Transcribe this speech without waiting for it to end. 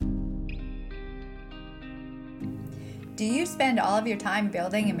Do you spend all of your time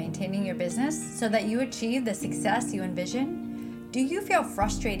building and maintaining your business so that you achieve the success you envision? Do you feel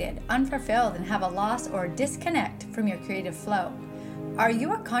frustrated, unfulfilled, and have a loss or disconnect from your creative flow? Are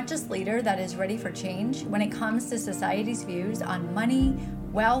you a conscious leader that is ready for change when it comes to society's views on money,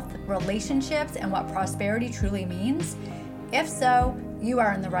 wealth, relationships, and what prosperity truly means? If so, you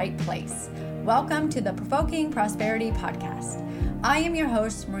are in the right place. Welcome to the Provoking Prosperity Podcast. I am your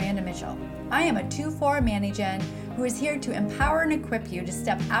host, Miranda Mitchell. I am a 2-4 Mani-Gen who is here to empower and equip you to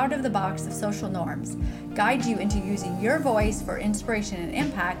step out of the box of social norms, guide you into using your voice for inspiration and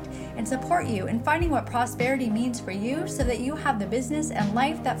impact, and support you in finding what prosperity means for you so that you have the business and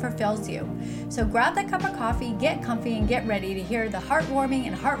life that fulfills you. So grab that cup of coffee, get comfy, and get ready to hear the heartwarming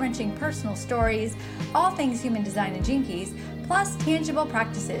and heart-wrenching personal stories, all things human design and Gene Keys, plus tangible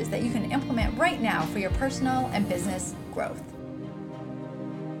practices that you can implement right now for your personal and business growth.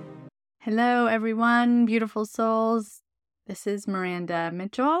 Hello, everyone, beautiful souls. This is Miranda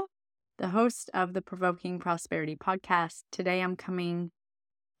Mitchell, the host of the Provoking Prosperity Podcast. Today, I'm coming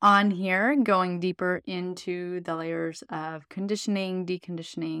on here, going deeper into the layers of conditioning,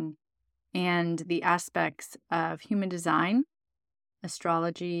 deconditioning, and the aspects of human design,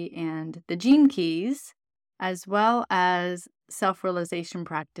 astrology, and the Gene Keys, as well as self-realization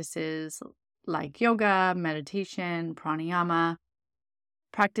practices like yoga, meditation, pranayama,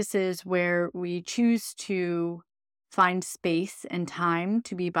 practices where we choose to find space and time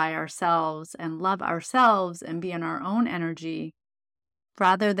to be by ourselves and love ourselves and be in our own energy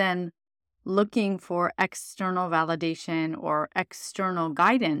rather than looking for external validation or external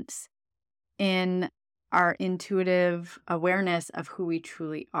guidance in our intuitive awareness of who we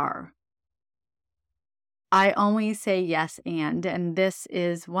truly are. I always say yes and this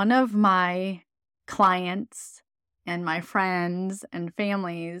is one of my clients and my friends and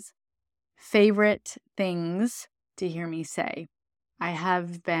family's favorite things to hear me say. I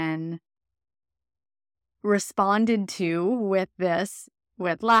have been responded to with this,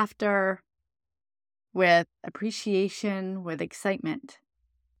 with laughter, with appreciation, with excitement.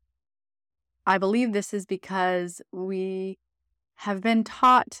 I believe this is because we have been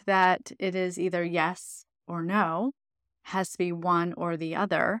taught that it is either yes or no, has to be one or the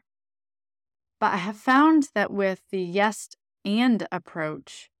other. But I have found that with the yes and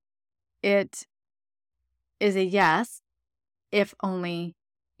approach, it is a yes if only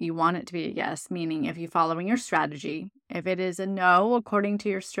you want it to be a yes, meaning if you're following your strategy. If it is a no according to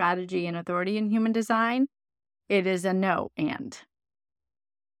your strategy and authority in human design, it is a no and.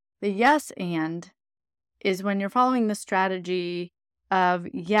 The yes and is when you're following the strategy of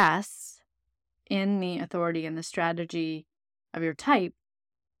yes in the authority and the strategy of your type,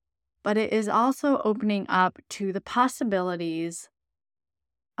 but it is also opening up to the possibilities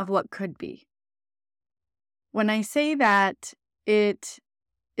of what could be. When I say that it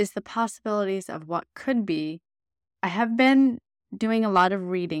is the possibilities of what could be, I have been doing a lot of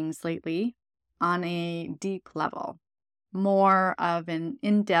readings lately on a deep level, more of an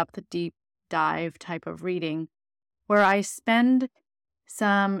in-depth, deep dive type of reading, where I spend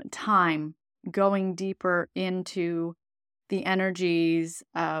some time going deeper into the energies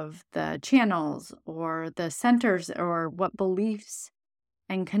of the channels or the centers or what beliefs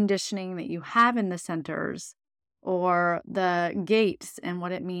and conditioning that you have in the centers or the gates and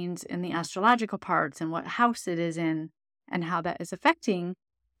what it means in the astrological parts and what house it is in and how that is affecting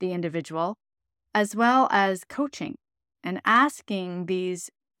the individual, as well as coaching and asking these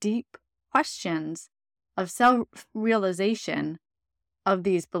deep questions of self-realization of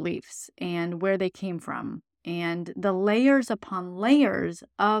these beliefs and where they came from, and the layers upon layers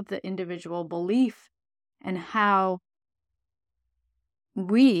of the individual belief and how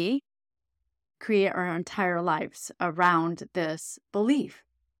we create our entire lives around this belief.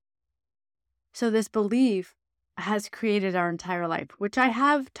 So this belief has created our entire life, which I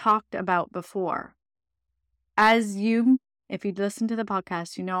have talked about before. If you listen to the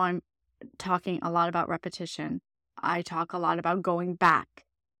podcast, you know I'm talking a lot about repetition. I talk a lot about going back.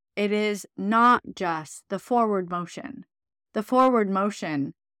 It is not just the forward motion. The forward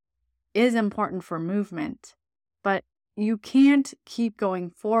motion is important for movement, but you can't keep going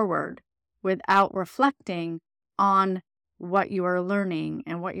forward without reflecting on what you are learning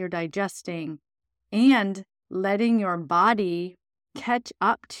and what you're digesting and letting your body catch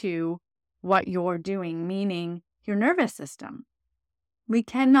up to what you're doing, meaning your nervous system. We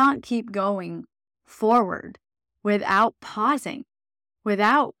cannot keep going forward without pausing,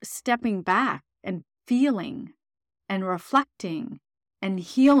 without stepping back and feeling and reflecting and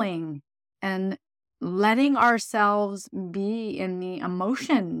healing and letting ourselves be in the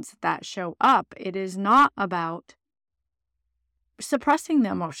emotions that show up. It is not about suppressing the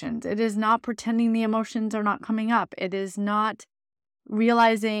emotions. It is not pretending the emotions are not coming up. It is not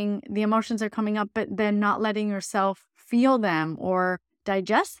realizing the emotions are coming up, but then not letting yourself feel them or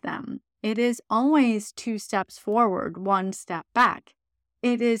digest them. It is always 2 steps forward, 1 step back.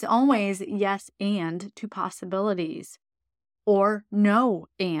 It is always yes and to possibilities, or no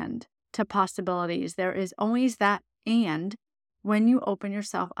and to possibilities. There is always that and when you open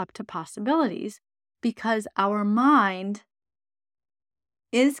yourself up to possibilities, because our mind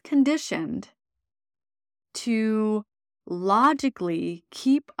is conditioned to logically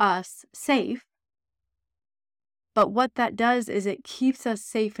keep us safe. But what that does is it keeps us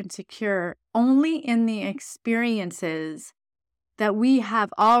safe and secure only in the experiences that we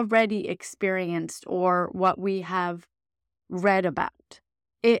have already experienced or what we have read about.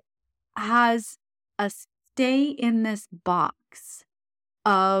 It has us stay in this box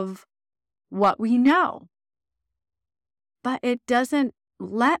of what we know, but it doesn't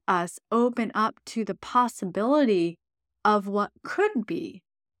let us open up to the possibility of what could be,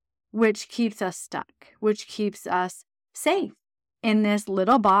 which keeps us stuck, which keeps us safe in this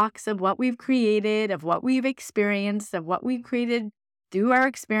little box of what we've created, of what we've experienced, of what we've created through our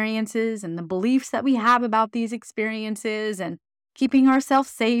experiences and the beliefs that we have about these experiences, and keeping ourselves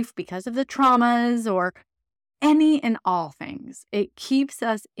safe because of the traumas or any and all things. It keeps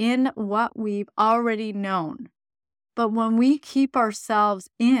us in what we've already known. But when we keep ourselves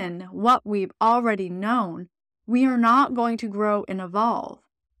in what we've already known, we are not going to grow and evolve.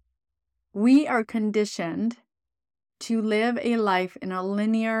 We are conditioned to live a life in a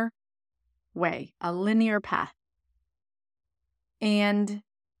linear way, a linear path. And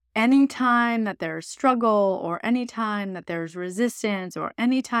anytime that there's struggle, or anytime that there's resistance, or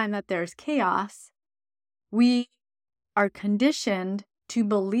anytime that there's chaos, we are conditioned to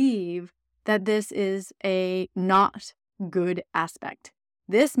believe that this is a not good aspect.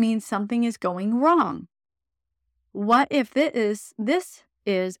 This means something is going wrong. What if this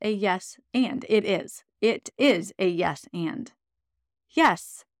is a yes and? It is. It is a yes and.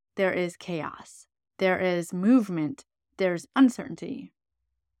 Yes, there is chaos. There is movement. There's uncertainty.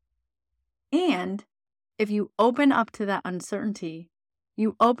 And if you open up to that uncertainty,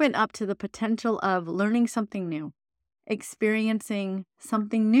 you open up to the potential of learning something new, experiencing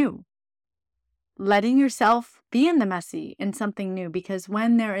something new, letting yourself be in the messy in something new, because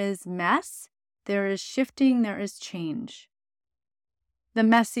when there is mess, there is shifting, there is change. The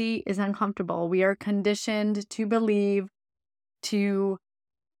messy is uncomfortable. We are conditioned to believe, to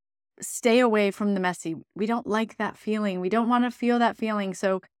stay away from the messy. We don't like that feeling. We don't want to feel that feeling.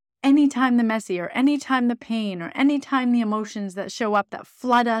 So anytime the messy, or anytime the pain, or anytime the emotions that show up that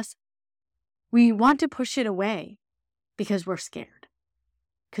flood us, we want to push it away because we're scared,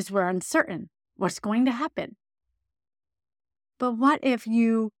 because we're uncertain what's going to happen. But what if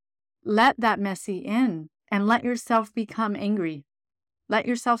you let that messy in and let yourself become angry? Let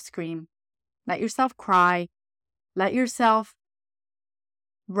yourself scream. Let yourself cry. Let yourself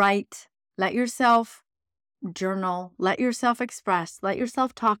write. Let yourself journal. Let yourself express. Let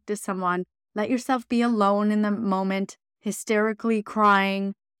yourself talk to someone. Let yourself be alone in the moment, hysterically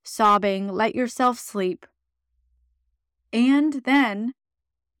crying, sobbing. Let yourself sleep. And then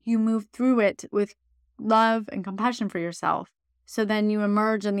you move through it with love and compassion for yourself. So then you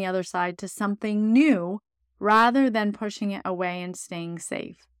emerge on the other side to something new, rather than pushing it away and staying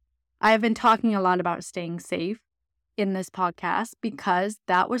safe. I have been talking a lot about staying safe in this podcast because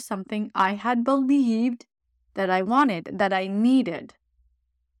that was something I had believed that I wanted, that I needed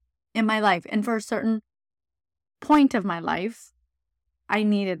in my life. And for a certain point of my life, I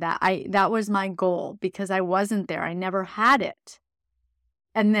needed that. That was my goal because I wasn't there. I never had it.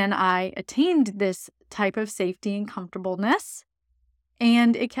 And then I attained this type of safety and comfortableness,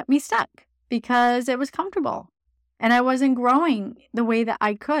 and it kept me stuck because it was comfortable and I wasn't growing the way that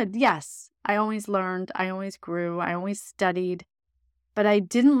I could. Yes, I always learned, I always grew, I always studied, but I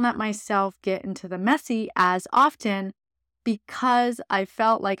didn't let myself get into the messy as often because I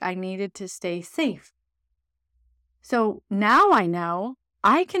felt like I needed to stay safe. So now I know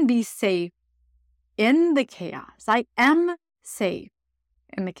I can be safe in the chaos. I am safe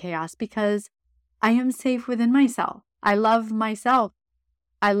in the chaos because I am safe within myself. I love myself.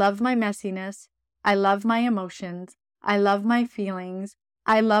 I love my messiness. I love my emotions. I love my feelings.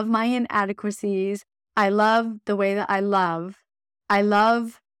 I love my inadequacies. I love the way that I love. I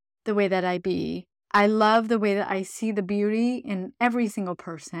love the way that I be. I love the way that I see the beauty in every single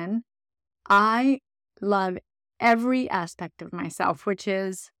person. I love every aspect of myself, which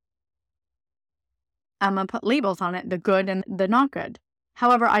is, I'm going to put labels on it, the good and the not good.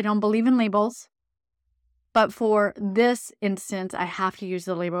 However, I don't believe in labels. But for this instance, I have to use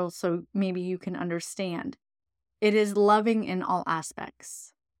the label so maybe you can understand. It is loving in all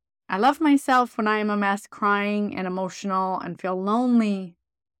aspects. I love myself when I am a mess, crying and emotional and feel lonely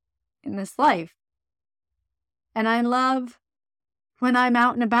in this life. And I love when I'm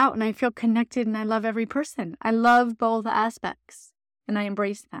out and about and I feel connected and I love every person. I love both aspects and I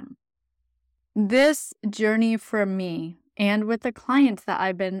embrace them. This journey for me and with the clients that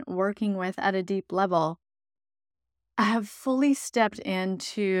I've been working with at a deep level, I have fully stepped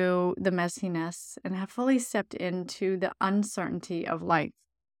into the messiness and have fully stepped into the uncertainty of life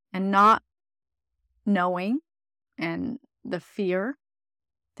and not knowing and the fear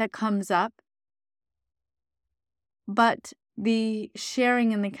that comes up, but the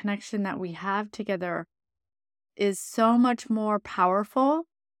sharing and the connection that we have together is so much more powerful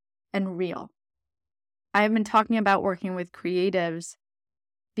and real. I have been talking about working with creatives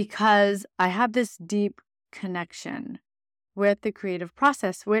because I have this deep connection with the creative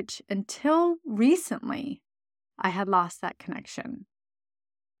process, which until recently, I had lost that connection.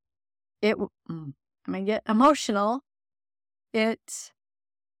 I'm going to get emotional. It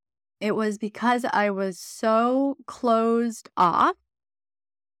was because I was so closed off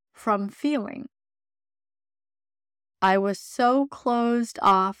from feeling. I was so closed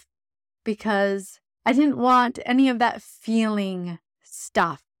off because I didn't want any of that feeling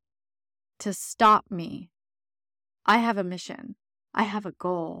stuff to stop me. I have a mission. I have a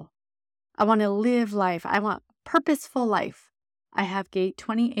goal. I want to live life. I want purposeful life. I have gate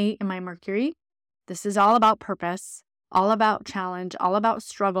 28 in my Mercury. This is all about purpose, all about challenge, all about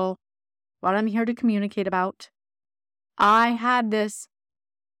struggle, what I'm here to communicate about. I had this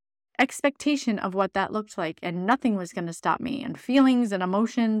expectation of what that looked like, and nothing was going to stop me. And feelings and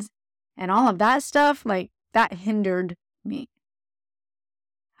emotions and all of that stuff, that hindered me.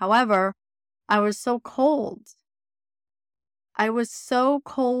 However, I was so cold. I was so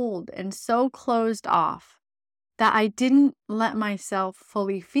cold and so closed off that I didn't let myself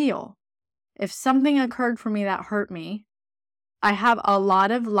fully feel. If something occurred for me that hurt me, I have a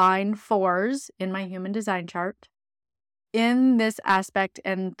lot of line 4s in my human design chart. In this aspect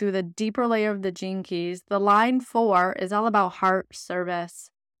and through the deeper layer of the gene keys, the line 4 is all about heart service.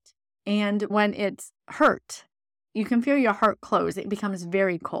 And when it's hurt, you can feel your heart close. It becomes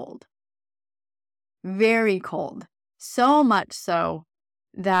very cold. Very cold. So much so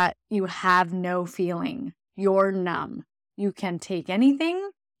that you have no feeling. You're numb. You can take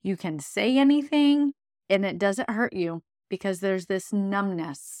anything, you can say anything, and it doesn't hurt you because there's this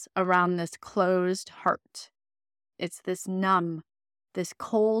numbness around this closed heart. It's this numb, this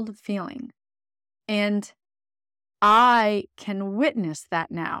cold feeling. And I can witness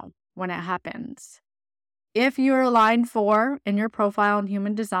that now when it happens. If you're line 4 in your profile in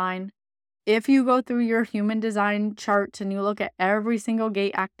human design, if you go through your human design chart and you look at every single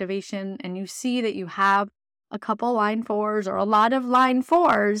gate activation and you see that you have a couple line 4s or a lot of line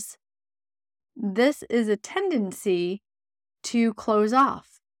 4s, this is a tendency to close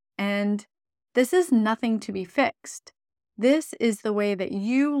off. And this is nothing to be fixed. This is the way that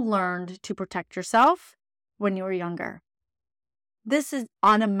you learned to protect yourself when you were younger. This is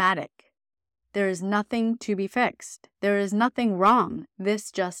automatic. There is nothing to be fixed. There is nothing wrong.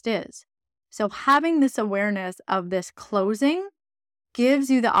 This just is. So having this awareness of this closing gives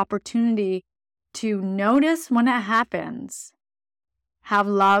you the opportunity to notice when it happens. Have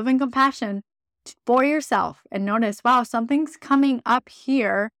love and compassion for yourself and notice, wow, something's coming up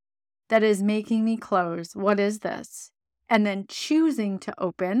here that is making me close. What is this? And then choosing to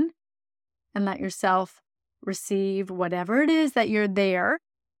open and let yourself receive whatever it is that you're there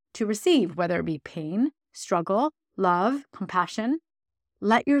to receive, whether it be pain, struggle, love, compassion.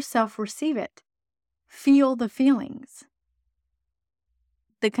 Let yourself receive it. Feel the feelings.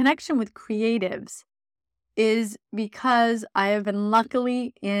 The connection with creatives is because I have been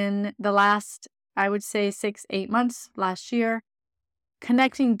luckily in the last, I would say 6-8 months last year,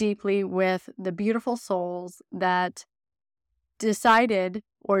 connecting deeply with the beautiful souls that decide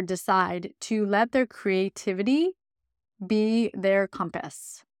to let their creativity be their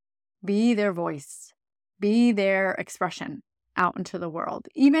compass, be their voice, be their expression out into the world,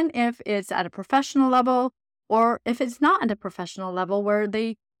 even if it's at a professional level or if it's not at a professional level where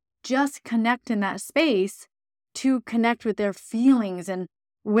they just connect in that space to connect with their feelings and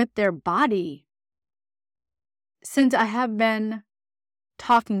with their body. Since I have been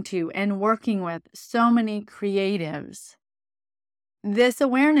talking to and working with so many creatives, this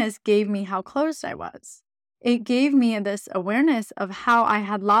awareness gave me how closed I was. It gave me this awareness of how I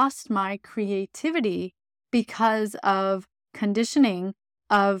had lost my creativity because of conditioning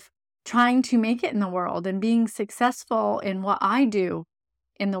of trying to make it in the world and being successful in what I do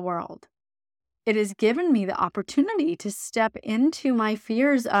in the world. It has given me the opportunity to step into my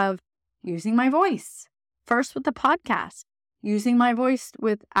fears of using my voice, first with the podcast, using my voice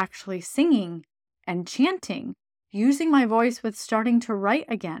with actually singing and chanting, using my voice with starting to write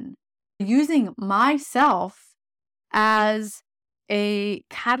again, using myself as a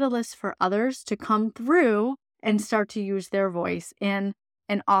catalyst for others to come through and start to use their voice in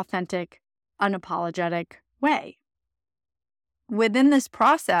an authentic, unapologetic way. Within this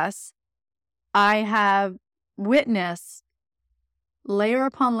process, I have witnessed layer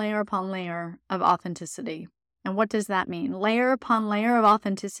upon layer upon layer of authenticity. And what does that mean? Layer upon layer of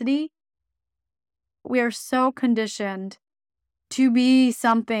authenticity. We are so conditioned to be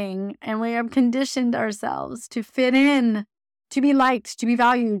something, and we have conditioned ourselves to fit in, to be liked, to be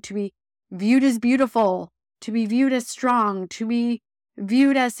valued, to be viewed as beautiful, to be viewed as strong, to be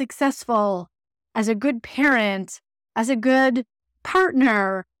viewed as successful, as a good parent, as a good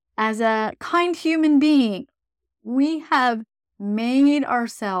partner, as a kind human being. We have made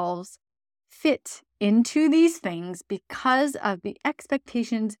ourselves fit into these things because of the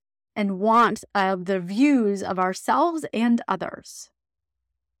expectations and want of the views of ourselves and others.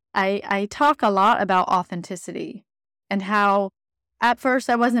 I talk a lot about authenticity and how at first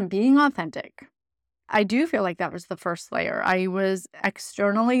I wasn't being authentic. I do feel like that was the first layer. I was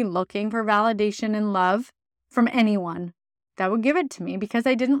externally looking for validation and love from anyone that would give it to me because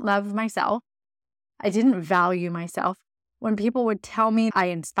I didn't love myself. I didn't value myself. When people would tell me I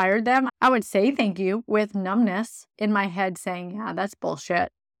inspired them, I would say thank you with numbness in my head saying, yeah, that's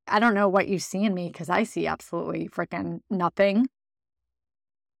bullshit. I don't know what you see in me because I see absolutely freaking nothing.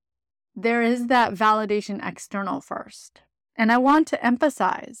 There is that validation external first. And I want to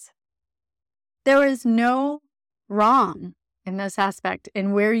emphasize, there is no wrong in this aspect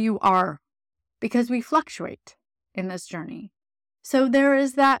in where you are because we fluctuate in this journey. So there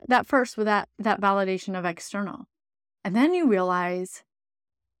is that first with that validation of external. And then you realize,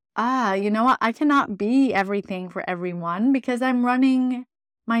 you know what? I cannot be everything for everyone because I'm running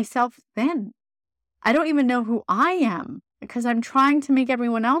myself thin. I don't even know who I am because I'm trying to make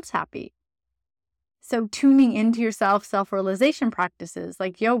everyone else happy. So tuning into yourself, self-realization practices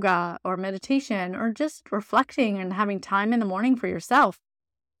like yoga or meditation or just reflecting and having time in the morning for yourself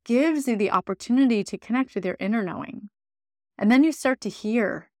gives you the opportunity to connect with your inner knowing. And then you start to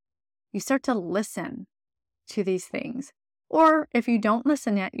hear, you start to listen to these things. Or if you don't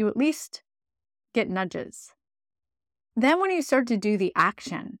listen yet, you at least get nudges. Then when you start to do the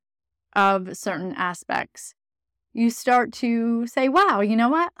action of certain aspects, you start to say, wow, you know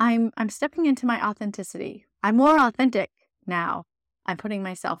what? I'm stepping into my authenticity. I'm more authentic now. I'm putting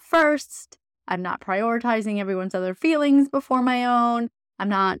myself first. I'm not prioritizing everyone's other feelings before my own. I'm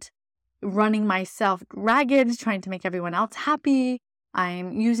not running myself ragged, trying to make everyone else happy.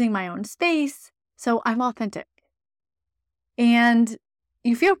 I'm using my own space. So I'm authentic. And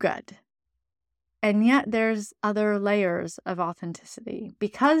you feel good. And yet there's other layers of authenticity.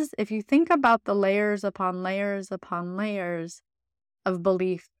 Because if you think about the layers upon layers upon layers of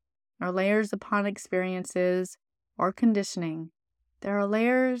belief, or layers upon experiences or conditioning, there are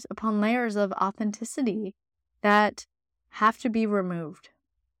layers upon layers of authenticity that have to be removed.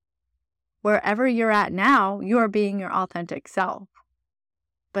 Wherever you're at now, you are being your authentic self.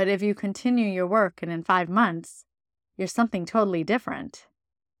 But if you continue your work and in 5 months, you're something totally different,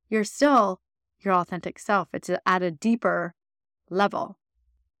 you're still your authentic self. It's at a deeper level.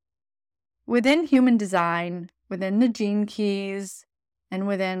 Within human design, within the gene keys, and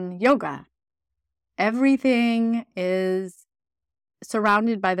within yoga, everything is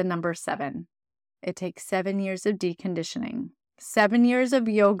surrounded by the number 7. It takes 7 years of deconditioning, 7 years of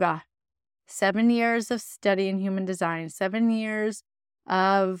yoga, 7 years of studying human design, 7 years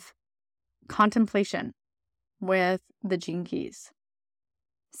of contemplation with the gene keys.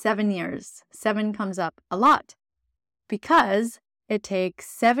 7 years. 7 comes up a lot because it takes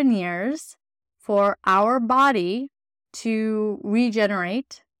 7 years for our body to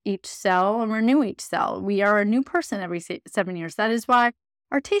regenerate each cell and renew each cell. We are a new person every 7 years. That is why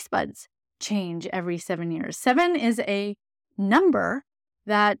our taste buds change every 7 years. 7 is a number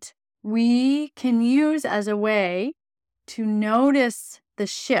that we can use as a way to notice the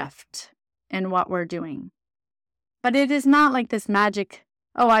shift in what we're doing. But it is not like this magic,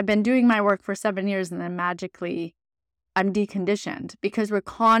 I've been doing my work for 7 years and then magically I'm deconditioned, because we're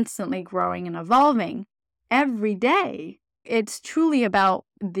constantly growing and evolving every day. It's truly about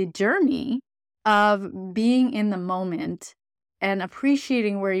the journey of being in the moment and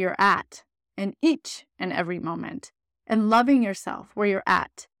appreciating where you're at in each and every moment and loving yourself where you're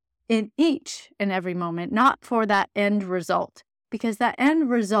at in each and every moment, not for that end result, because that end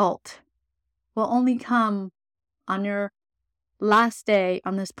result will only come on your last day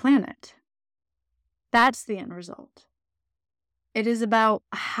on this planet. That's the end result. It is about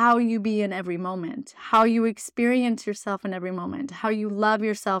how you be in every moment, how you experience yourself in every moment, how you love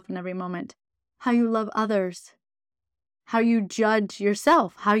yourself in every moment, how you love others, how you judge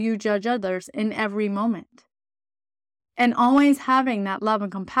yourself, how you judge others in every moment. And always having that love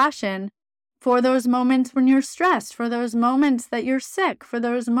and compassion for those moments when you're stressed, for those moments that you're sick, for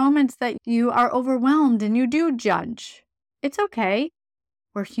those moments that you are overwhelmed and you do judge. It's okay.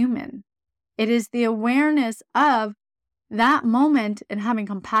 We're human. It is the awareness of that moment and having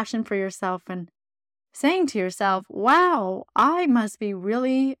compassion for yourself and saying to yourself, wow, I must be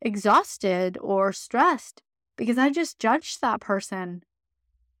really exhausted or stressed because I just judged that person.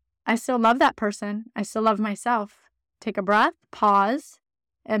 I still love that person. I still love myself. Take a breath, pause,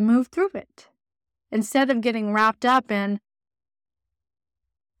 and move through it. Instead of getting wrapped up in,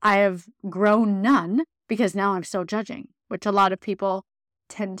 I have grown none because now I'm still judging, which a lot of people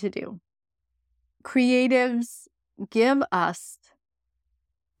tend to do. Creatives give us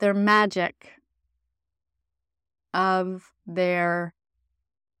their magic of their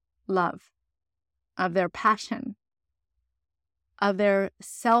love, of their passion, of their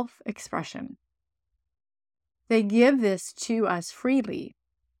self-expression. They give this to us freely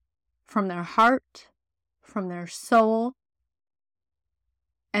from their heart, from their soul.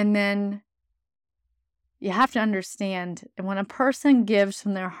 And then you have to understand, when a person gives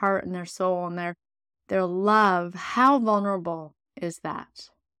from their heart and their soul and their love, how vulnerable is that?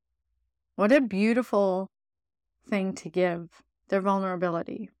 What a beautiful thing to give, their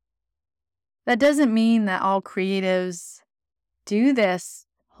vulnerability. That doesn't mean that all creatives do this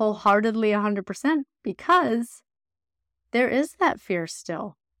wholeheartedly 100%, because there is that fear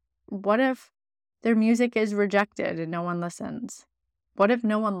still. What if their music is rejected and no one listens? What if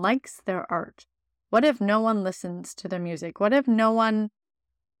no one likes their art? What if no one listens to their music? What if no one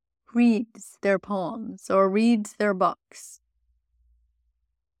reads their poems or reads their books?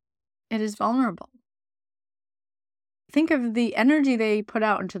 It is vulnerable. Think of the energy they put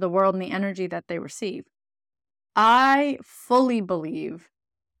out into the world and the energy that they receive. I fully believe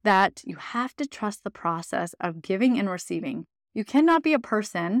that you have to trust the process of giving and receiving. You cannot be a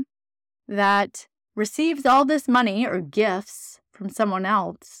person that receives all this money or gifts from someone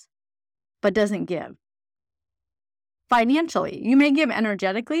else, but doesn't give. Financially, you may give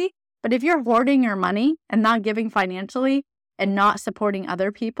energetically, but if you're hoarding your money and not giving financially and not supporting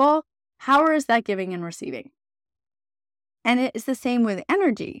other people, how is that giving and receiving? And it's the same with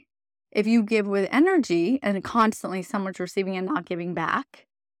energy. If you give with energy and constantly someone's receiving and not giving back,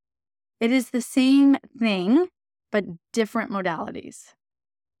 it is the same thing, but different modalities.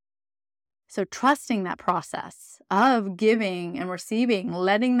 So trusting that process of giving and receiving,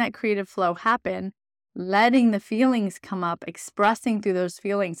 letting that creative flow happen, letting the feelings come up, expressing through those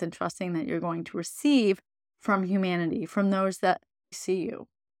feelings, and trusting that you're going to receive from humanity, from those that see you.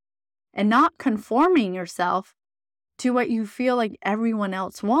 And not conforming yourself to what you feel like everyone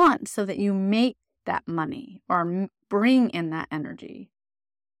else wants so that you make that money or bring in that energy.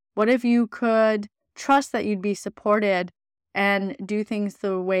 What if you could trust that you'd be supported and do things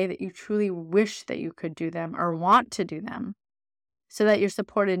the way that you truly wish that you could do them or want to do them, so that you're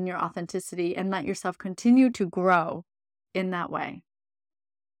supported in your authenticity and let yourself continue to grow in that way?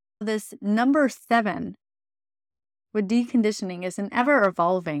 This number 7 with deconditioning is an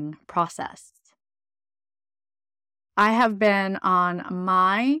ever-evolving process. I have been on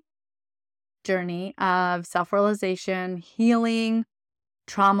my journey of self-realization, healing,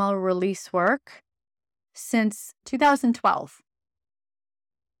 trauma release work since 2012.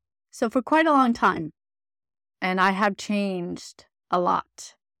 So for quite a long time. And I have changed a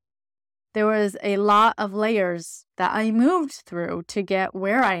lot. There was a lot of layers that I moved through to get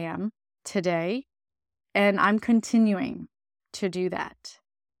where I am today. And I'm continuing to do that.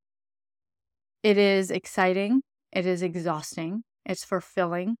 It is exciting. It is exhausting. It's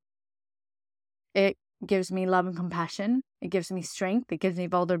fulfilling. It gives me love and compassion. It gives me strength. It gives me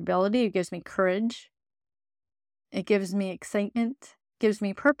vulnerability. It gives me courage. It gives me excitement. It gives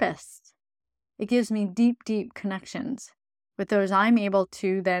me purpose. It gives me deep, deep connections with those I'm able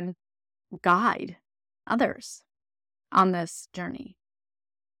to then guide others on this journey.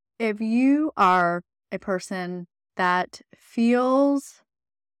 If you are a person that feels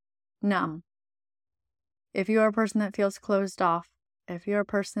numb, if you are a person that feels closed off, if you're a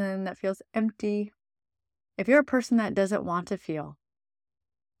person that feels empty, if you're a person that doesn't want to feel,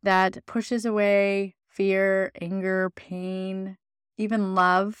 that pushes away fear, anger, pain, even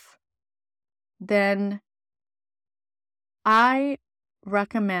love, then I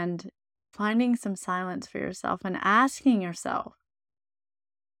recommend finding some silence for yourself and asking yourself,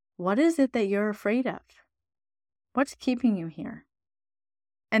 what is it that you're afraid of? What's keeping you here?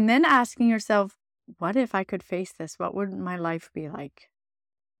 And then asking yourself, what if I could face this? What would my life be like?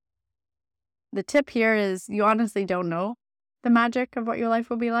 The tip here is you honestly don't know the magic of what your life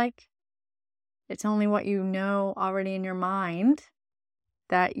will be like. It's only what you know already in your mind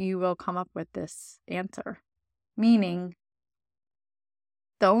that you will come up with this answer. Meaning,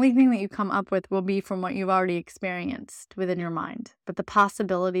 the only thing that you come up with will be from what you've already experienced within your mind. But the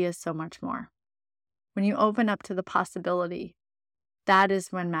possibility is so much more. When you open up to the possibility, that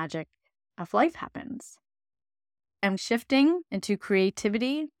is when magic of life happens. I'm shifting into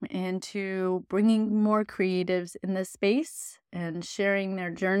creativity, into bringing more creatives in this space and sharing their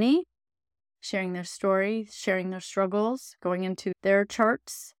journey, sharing their story, sharing their struggles, going into their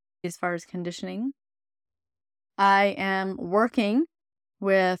charts as far as conditioning. I am working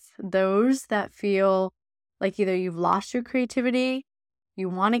with those that feel like either you've lost your creativity, you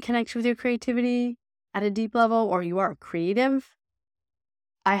want to connect with your creativity at a deep level, or you are creative.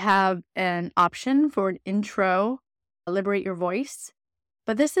 I have an option for an intro, Liberate Your Voice.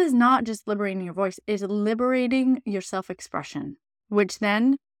 But this is not just liberating your voice, it's liberating your self-expression, which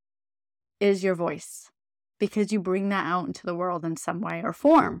then is your voice, because you bring that out into the world in some way or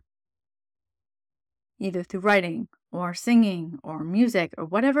form, either through writing or singing or music or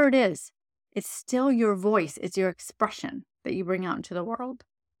whatever it is. It's still your voice. It's your expression that you bring out into the world.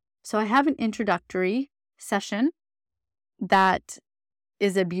 So I have an introductory session that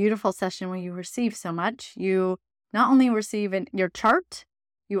is a beautiful session where you receive so much. You not only receive your chart,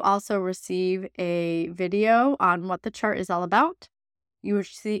 you also receive a video on what the chart is all about. You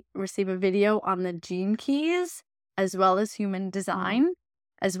receive a video on the gene keys, as well as human design,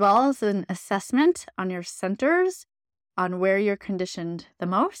 as well as an assessment on your centers, on where you're conditioned the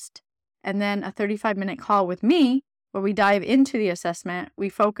most, and then a 35-minute call with me where we dive into the assessment. We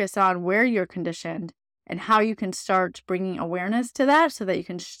focus on where you're conditioned and how you can start bringing awareness to that so that you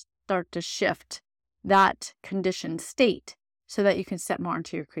can start to shift that conditioned state so that you can step more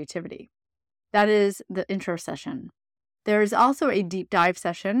into your creativity. That is the intro session. There is also a deep dive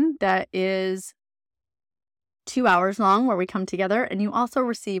session that is 2 hours long where we come together, and you also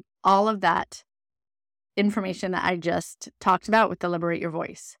receive all of that information that I just talked about with the Liberate Your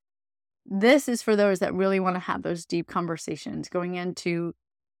Voice. This is for those that really want to have those deep conversations going into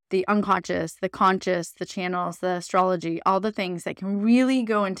the unconscious, the conscious, the channels, the astrology, all the things that can really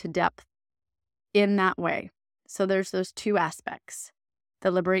go into depth in that way. So there's those two aspects, the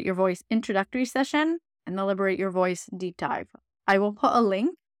Liberate Your Voice introductory session and the Liberate Your Voice deep dive. I will put a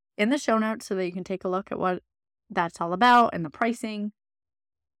link in the show notes so that you can take a look at what that's all about and the pricing.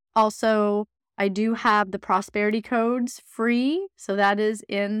 Also, I do have the prosperity codes free, so that is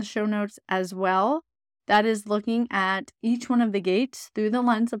in the show notes as well. That is looking at each one of the gates through the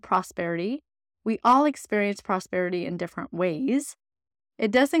lens of prosperity. We all experience prosperity in different ways.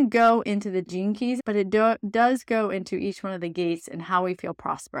 It doesn't go into the gene keys, but it does go into each one of the gates and how we feel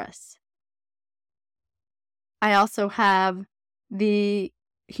prosperous. I also have the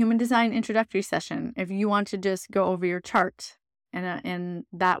human design introductory session if you want to just go over your chart in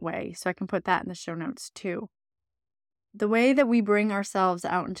that way. So I can put that in the show notes too. The way that we bring ourselves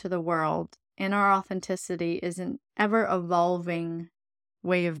out into the world in our authenticity is an ever-evolving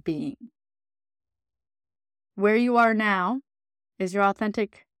way of being. Where you are now is your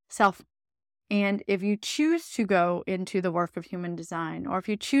authentic self. And if you choose to go into the work of human design, or if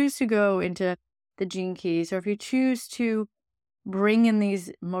you choose to go into the gene keys, or if you choose to bring in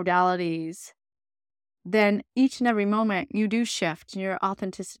these modalities, then each and every moment you do shift, your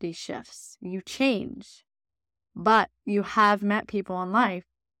authenticity shifts, you change. But you have met people in life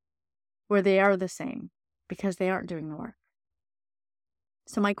where they are the same because they aren't doing the work.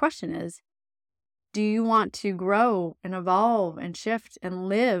 So my question is, do you want to grow and evolve and shift and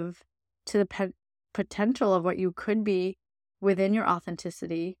live to the potential of what you could be within your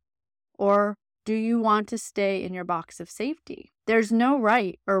authenticity? Or do you want to stay in your box of safety? There's no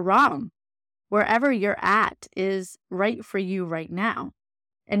right or wrong. Wherever you're at is right for you right now.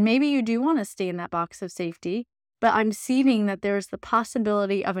 And maybe you do want to stay in that box of safety, but I'm seeing that there's the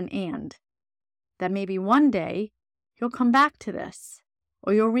possibility of an and. That maybe one day you'll come back to this,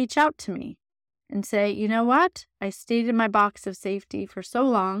 or you'll reach out to me and say, you know what? I stayed in my box of safety for so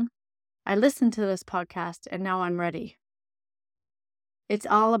long. I listened to this podcast and now I'm ready. It's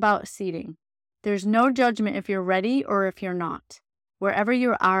all about seeding. There's no judgment if you're ready or if you're not. Wherever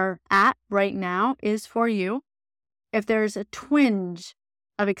you are at right now is for you. If there's a twinge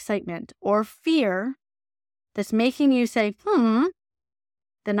of excitement or fear that's making you say,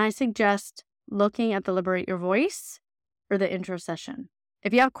 then I suggest looking at the Liberate Your Voice or the intro session.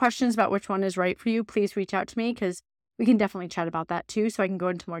 If you have questions about which one is right for you, please reach out to me because we can definitely chat about that too, so I can go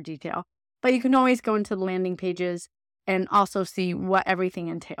into more detail. But you can always go into the landing pages and also see what everything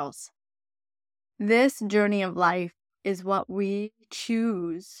entails. This journey of life is what we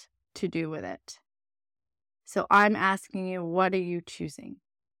choose to do with it. So I'm asking you, what are you choosing?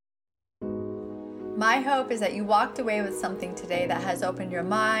 My hope is that you walked away with something today that has opened your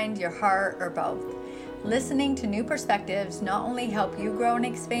mind, your heart, or both. Listening to new perspectives not only help you grow and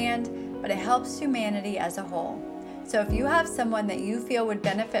expand, but it helps humanity as a whole. So if you have someone that you feel would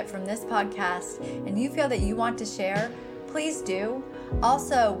benefit from this podcast and you feel that you want to share, please do.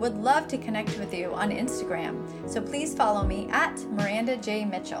 Also, would love to connect with you on Instagram. So please follow me at Miranda J.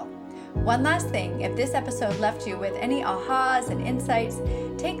 Mitchell. One last thing, if this episode left you with any ahas and insights,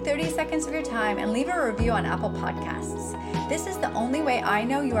 take 30 seconds of your time and leave a review on Apple Podcasts. This is the only way I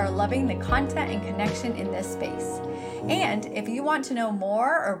know you are loving the content and connection in this space. And if you want to know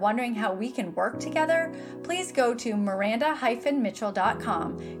more or wondering how we can work together, please go to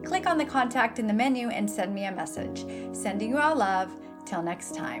miranda-mitchell.com, click on the contact in the menu and send me a message. Sending you all love. Till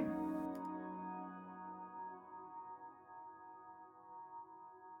next time.